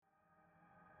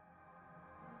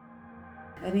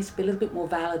there needs to be a little bit more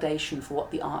validation for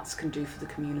what the arts can do for the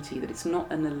community, that it's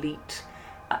not an elite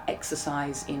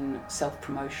exercise in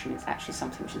self-promotion. It's actually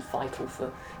something which is vital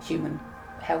for human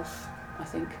health, I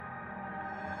think.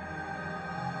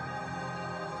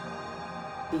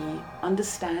 The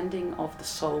understanding of the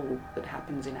soul that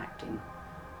happens in acting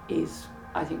is,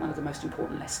 I think, one of the most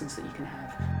important lessons that you can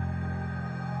have.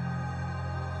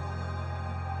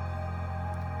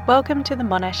 Welcome to the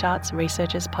Monash Arts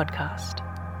Researchers Podcast.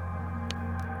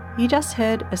 You just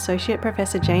heard Associate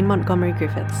Professor Jane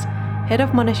Montgomery-Griffiths, Head of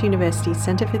Monash University's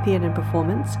Centre for Theatre and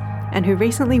Performance, and who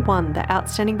recently won the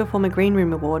Outstanding Performer Green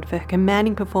Room Award for her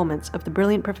commanding performance of the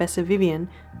brilliant Professor Vivian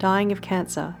dying of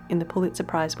cancer in the Pulitzer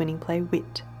Prize-winning play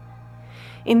Wit.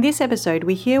 In this episode,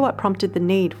 we hear what prompted the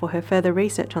need for her further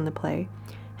research on the play,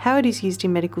 how it is used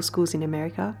in medical schools in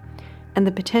America, and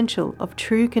the potential of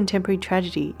true contemporary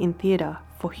tragedy in theatre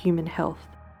for human health.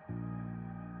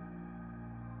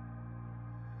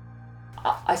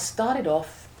 I started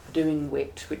off doing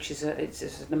Wit, which is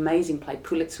it's an amazing play,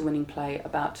 Pulitzer-winning play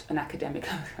about an academic,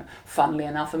 funnily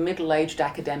enough, a middle-aged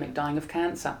academic dying of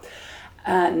cancer.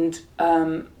 And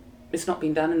it's not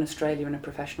been done in Australia in a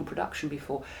professional production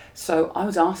before. So I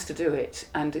was asked to do it,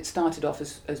 and it started off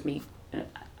as me,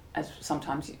 as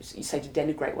sometimes you say, to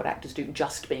denigrate what actors do,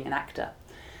 just being an actor.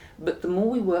 But the more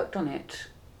we worked on it,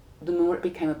 the more it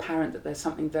became apparent that there's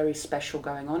something very special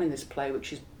going on in this play,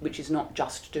 which is not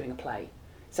just doing a play.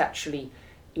 It's actually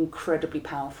incredibly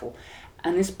powerful.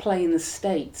 And this play in the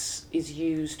States is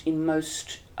used in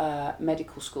most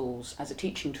medical schools as a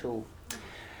teaching tool.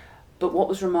 But what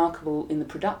was remarkable in the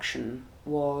production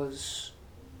was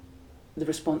the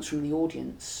response from the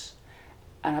audience.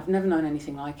 And I've never known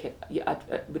anything like it. I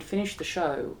would finish the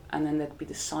show and then there'd be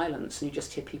this silence and you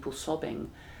just hear people sobbing.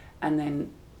 And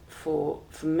then for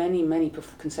many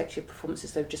consecutive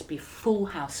performances, there would just be full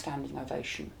house standing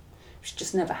ovation, which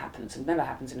just never happens and never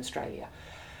happens in Australia.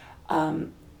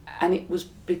 And it was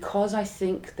because I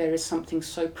think there is something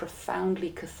so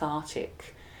profoundly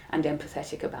cathartic and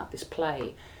empathetic about this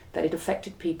play that it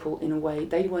affected people in a way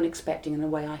they weren't expecting, in a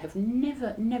way I have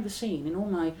never seen in all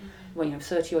my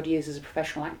 30 odd years as a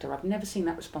professional actor. I've never seen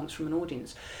that response from an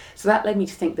audience. So that led me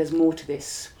to think there's more to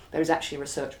this. There is actually a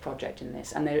research project in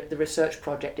this, and the research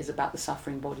project is about the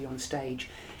suffering body on stage,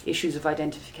 issues of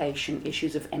identification,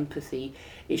 issues of empathy,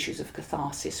 issues of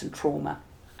catharsis and trauma,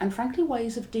 and frankly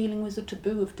ways of dealing with the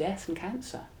taboo of death and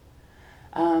cancer.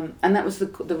 And that was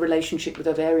the relationship with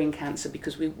ovarian cancer,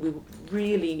 because we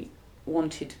really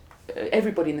wanted,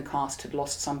 everybody in the cast had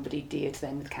lost somebody dear to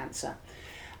them with cancer,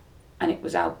 and it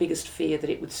was our biggest fear that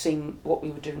it would seem what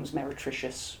we were doing was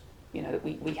meretricious, that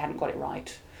we hadn't got it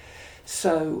right.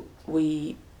 So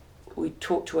we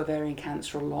talked to ovarian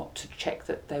cancer a lot to check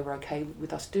that they were okay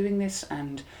with us doing this,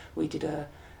 and we did a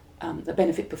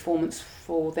benefit performance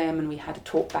for them, and we had a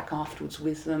talk back afterwards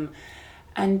with them,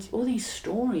 and all these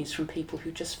stories from people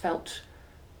who just felt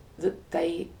that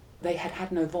they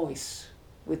had no voice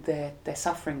with their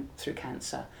suffering through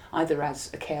cancer, either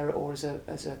as a carer or as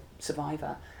a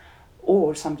survivor,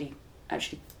 or somebody,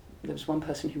 actually there was one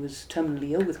person who was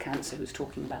terminally ill with cancer who was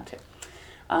talking about it.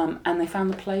 And they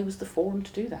found the play was the forum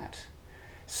to do that.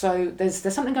 So there's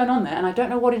something going on there, and I don't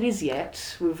know what it is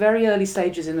yet. We're very early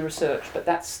stages in the research, but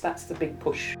that's the big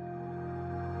push.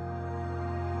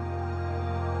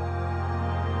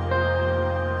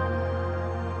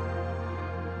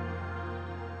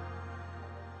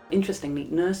 Interestingly,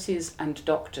 nurses and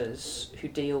doctors who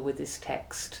deal with this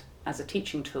text as a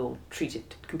teaching tool treat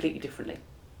it completely differently.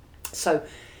 So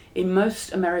in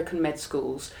most American med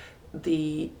schools,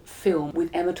 the film with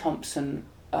Emma Thompson,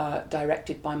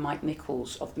 directed by Mike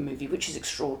Nichols of the movie, which is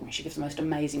extraordinary. She gives the most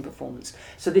amazing performance.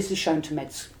 So this is shown to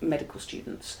medical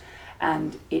students,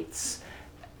 and it's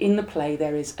in the play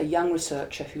there is a young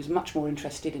researcher who's much more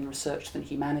interested in research than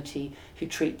humanity, who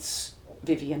treats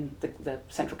Vivian, the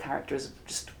central character, as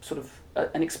just sort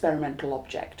of an experimental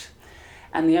object.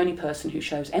 And the only person who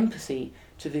shows empathy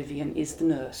to Vivian is the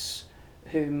nurse,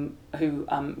 who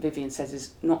Vivian says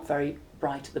is not very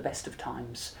bright at the best of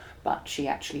times, but she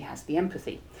actually has the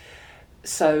empathy.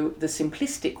 So the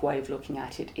simplistic way of looking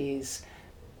at it is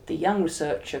the young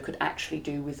researcher could actually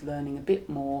do with learning a bit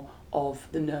more of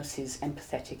the nurse's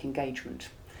empathetic engagement.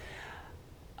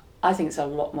 I think it's a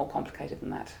lot more complicated than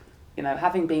that.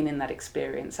 Having been in that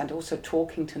experience and also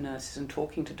talking to nurses and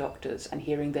talking to doctors and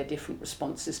hearing their different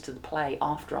responses to the play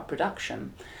after our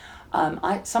production,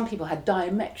 some people had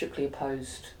diametrically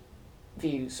opposed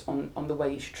views on the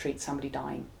way you should treat somebody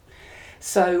dying.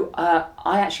 So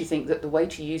I actually think that the way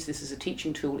to use this as a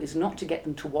teaching tool is not to get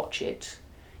them to watch it,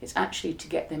 it's actually to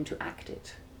get them to act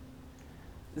it.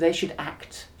 They should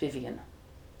act Vivian.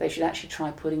 they should actually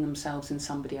try putting themselves in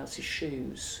somebody else's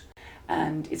shoes.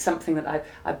 And it's something that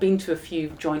I've been to a few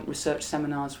joint research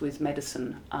seminars with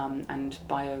medicine and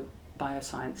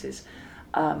biosciences.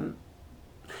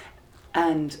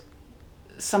 And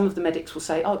some of the medics will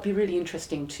say, oh, it'd be really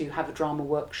interesting to have a drama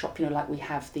workshop, like we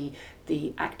have the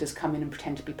actors come in and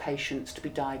pretend to be patients to be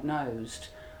diagnosed.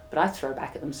 But I throw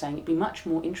back at them saying it'd be much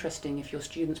more interesting if your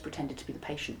students pretended to be the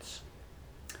patients,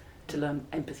 to learn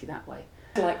empathy that way.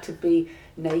 I like to be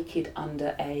naked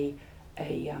under a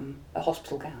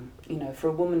hospital gown, for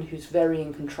a woman who's very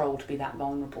in control to be that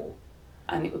vulnerable.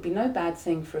 And it would be no bad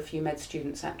thing for a few med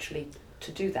students actually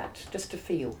to do that, just to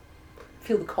feel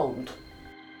the cold.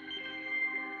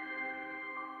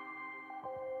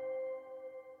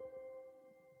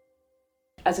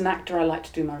 As an actor, I like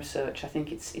to do my research. I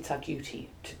think it's our duty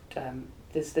to.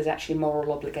 There's actually a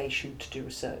moral obligation to do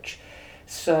research.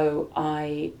 So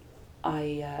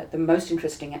the most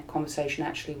interesting conversation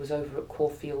actually was over at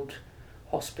Caulfield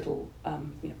Hospital,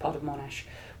 part of Monash,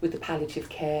 with the Palliative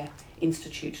Care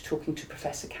Institute, talking to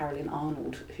Professor Carolyn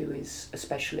Arnold, who is a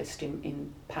specialist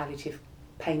in palliative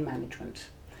pain management,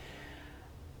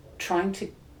 trying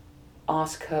to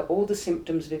ask her all the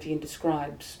symptoms Vivian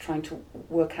describes, trying to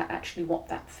work out actually what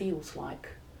that feels like.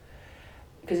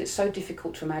 Because it's so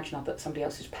difficult to imagine that somebody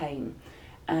else's pain.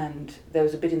 And there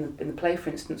was a bit in the play, for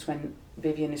instance, when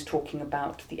Vivian is talking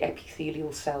about the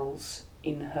epithelial cells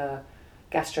in her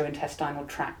gastrointestinal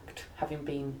tract having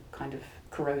been kind of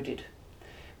corroded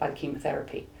by the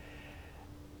chemotherapy.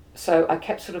 So I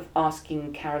kept sort of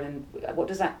asking Carolyn, what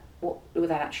would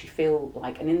that actually feel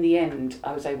like? And in the end,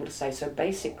 I was able to say, so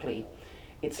basically,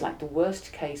 it's like the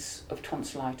worst case of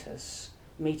tonsillitis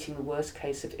meeting the worst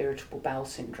case of irritable bowel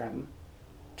syndrome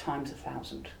times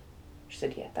 1,000. She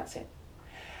said, yeah, that's it.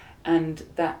 And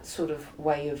that sort of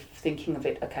way of thinking of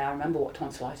it, okay, I remember what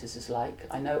tonsillitis is like.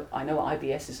 I know what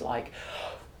IBS is like.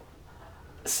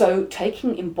 So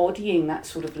embodying that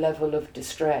sort of level of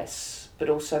distress, but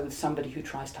also with somebody who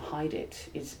tries to hide it,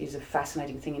 is a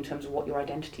fascinating thing in terms of what your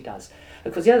identity does.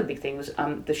 Because the other big thing was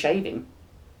the shaving.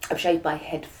 I've shaved my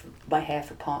hair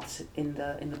for parts in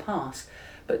the past,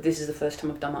 but this is the first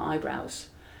time I've done my eyebrows,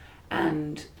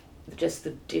 and just the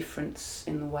difference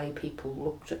in the way people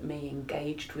looked at me,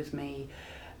 engaged with me,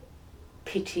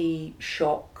 pity,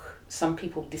 shock, some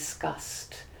people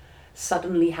disgust,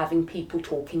 suddenly having people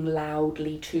talking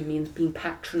loudly to me and being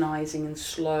patronising and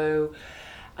slow,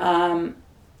 your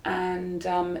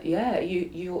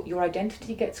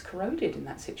identity gets corroded in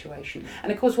that situation.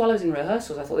 And of course, while I was in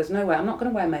rehearsals, I thought, there's no way, I'm not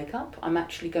going to wear makeup, I'm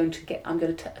actually going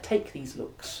to take these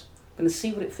looks, I'm going to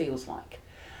see what it feels like.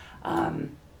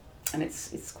 And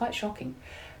it's quite shocking.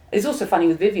 It's also funny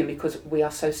with Vivian because we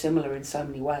are so similar in so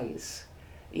many ways.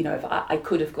 If I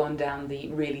could have gone down the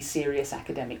really serious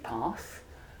academic path,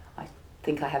 I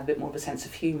think I have a bit more of a sense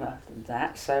of humour than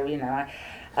that. So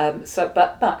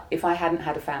but if I hadn't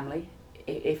had a family,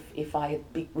 if I had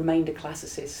remained a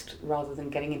classicist rather than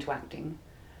getting into acting,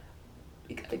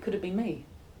 it could have been me,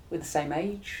 with the same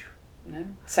age,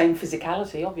 same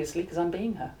physicality, obviously, because I'm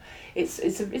being her. It's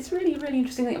really, really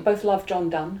interesting thing. I both love John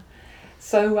Donne.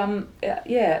 So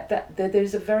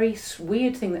there's a very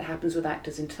weird thing that happens with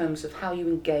actors in terms of how you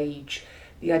engage,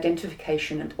 the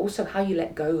identification, and also how you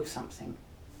let go of something.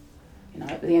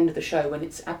 At the end of the show, when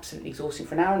it's absolutely exhausting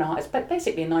for an hour and a half, it's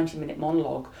basically a 90-minute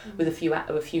monologue with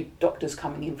a few doctors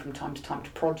coming in from time to time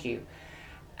to prod you,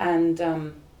 and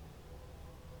you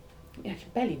can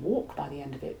barely walk by the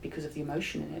end of it because of the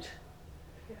emotion in it.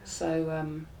 Yeah.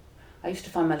 So I used to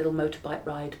find my little motorbike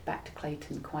ride back to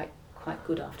Clayton quite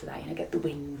good after that. Get the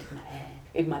wind in my hair,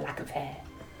 in my lack of hair.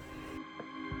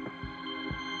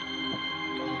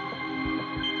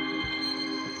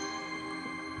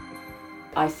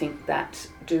 I think that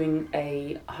doing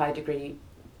a high degree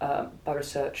by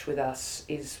research with us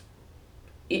is,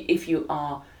 if you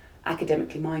are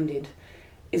academically minded,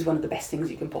 is one of the best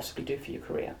things you can possibly do for your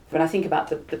career. When I think about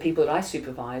the people that I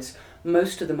supervise,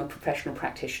 most of them are professional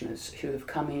practitioners who have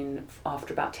come in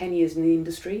after about 10 years in the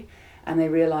industry, and they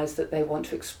realise that they want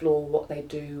to explore what they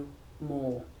do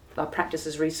more. Our practice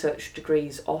as research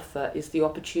degrees offer is the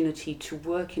opportunity to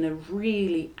work in a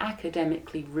really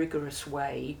academically rigorous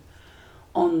way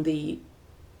on the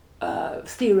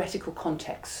theoretical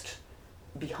context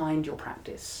behind your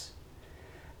practice,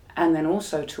 and then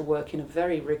also to work in a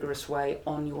very rigorous way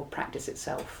on your practice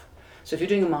itself. So if you're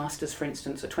doing a master's, for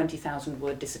instance, a 20,000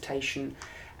 word dissertation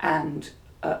and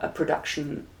a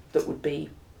production that would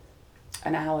be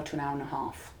an hour to an hour and a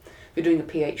half. If you're doing a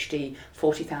PhD,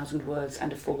 40,000 words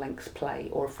and a full-length play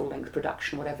or a full-length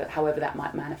production, however that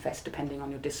might manifest depending on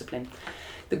your discipline.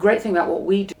 The great thing about what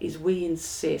we do is we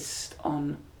insist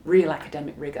on real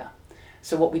academic rigour.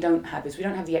 So what we don't have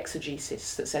the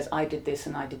exegesis that says I did this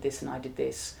and I did this and I did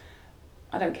this.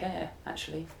 I don't care,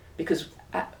 actually, because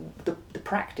the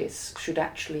practice should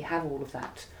actually have all of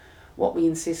that. What we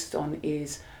insist on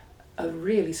is a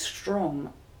really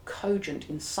strong, cogent,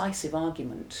 incisive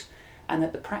argument, and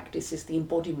that the practice is the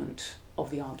embodiment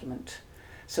of the argument.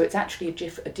 So it's actually a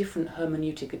different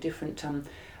hermeneutic, a different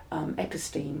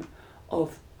episteme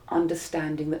of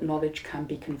understanding that knowledge can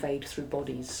be conveyed through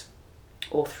bodies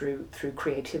or through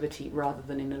creativity rather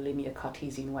than in a linear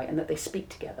Cartesian way, and that they speak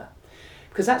together.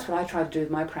 Because that's what I try to do with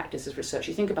my practice as research.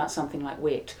 You think about something like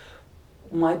wit,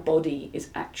 my body is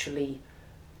actually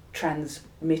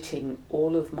transmitting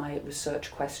all of my research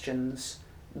questions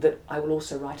that I will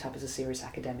also write up as a serious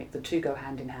academic. The two go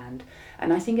hand in hand.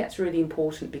 And I think that's really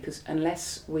important, because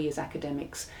unless we as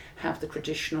academics have the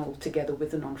traditional together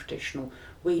with the non-traditional,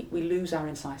 we lose our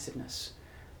incisiveness.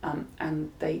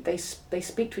 And they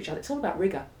speak to each other. It's all about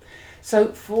rigour. So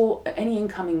for any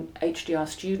incoming HDR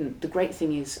student, the great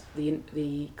thing is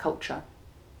the culture.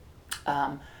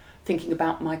 Thinking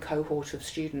about my cohort of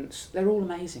students, they're all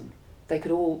amazing. They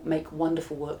could all make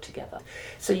wonderful work together.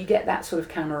 So you get that sort of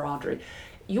camaraderie.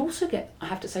 You also get, I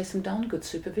have to say, some darn good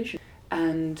supervision.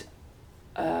 And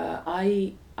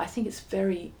I think it's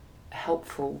very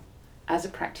helpful as a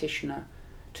practitioner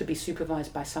to be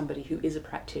supervised by somebody who is a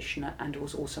practitioner and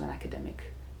was also an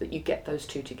academic, that you get those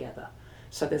two together.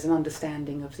 So there's an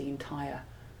understanding of the entire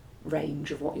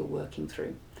range of what you're working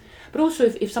through. But also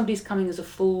if somebody's coming as a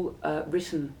full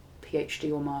written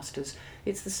PhD or master's,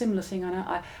 it's the similar thing.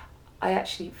 I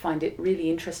actually find it really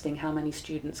interesting how many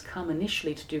students come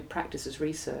initially to do practice as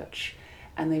research,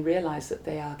 and they realise that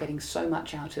they are getting so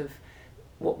much out of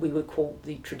what we would call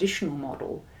the traditional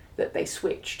model that they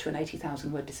switch to an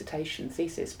 80,000 word dissertation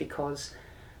thesis because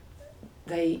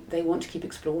they want to keep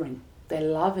exploring. They're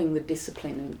loving the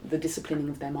disciplining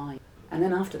of their mind. And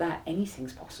then after that,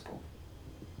 anything's possible.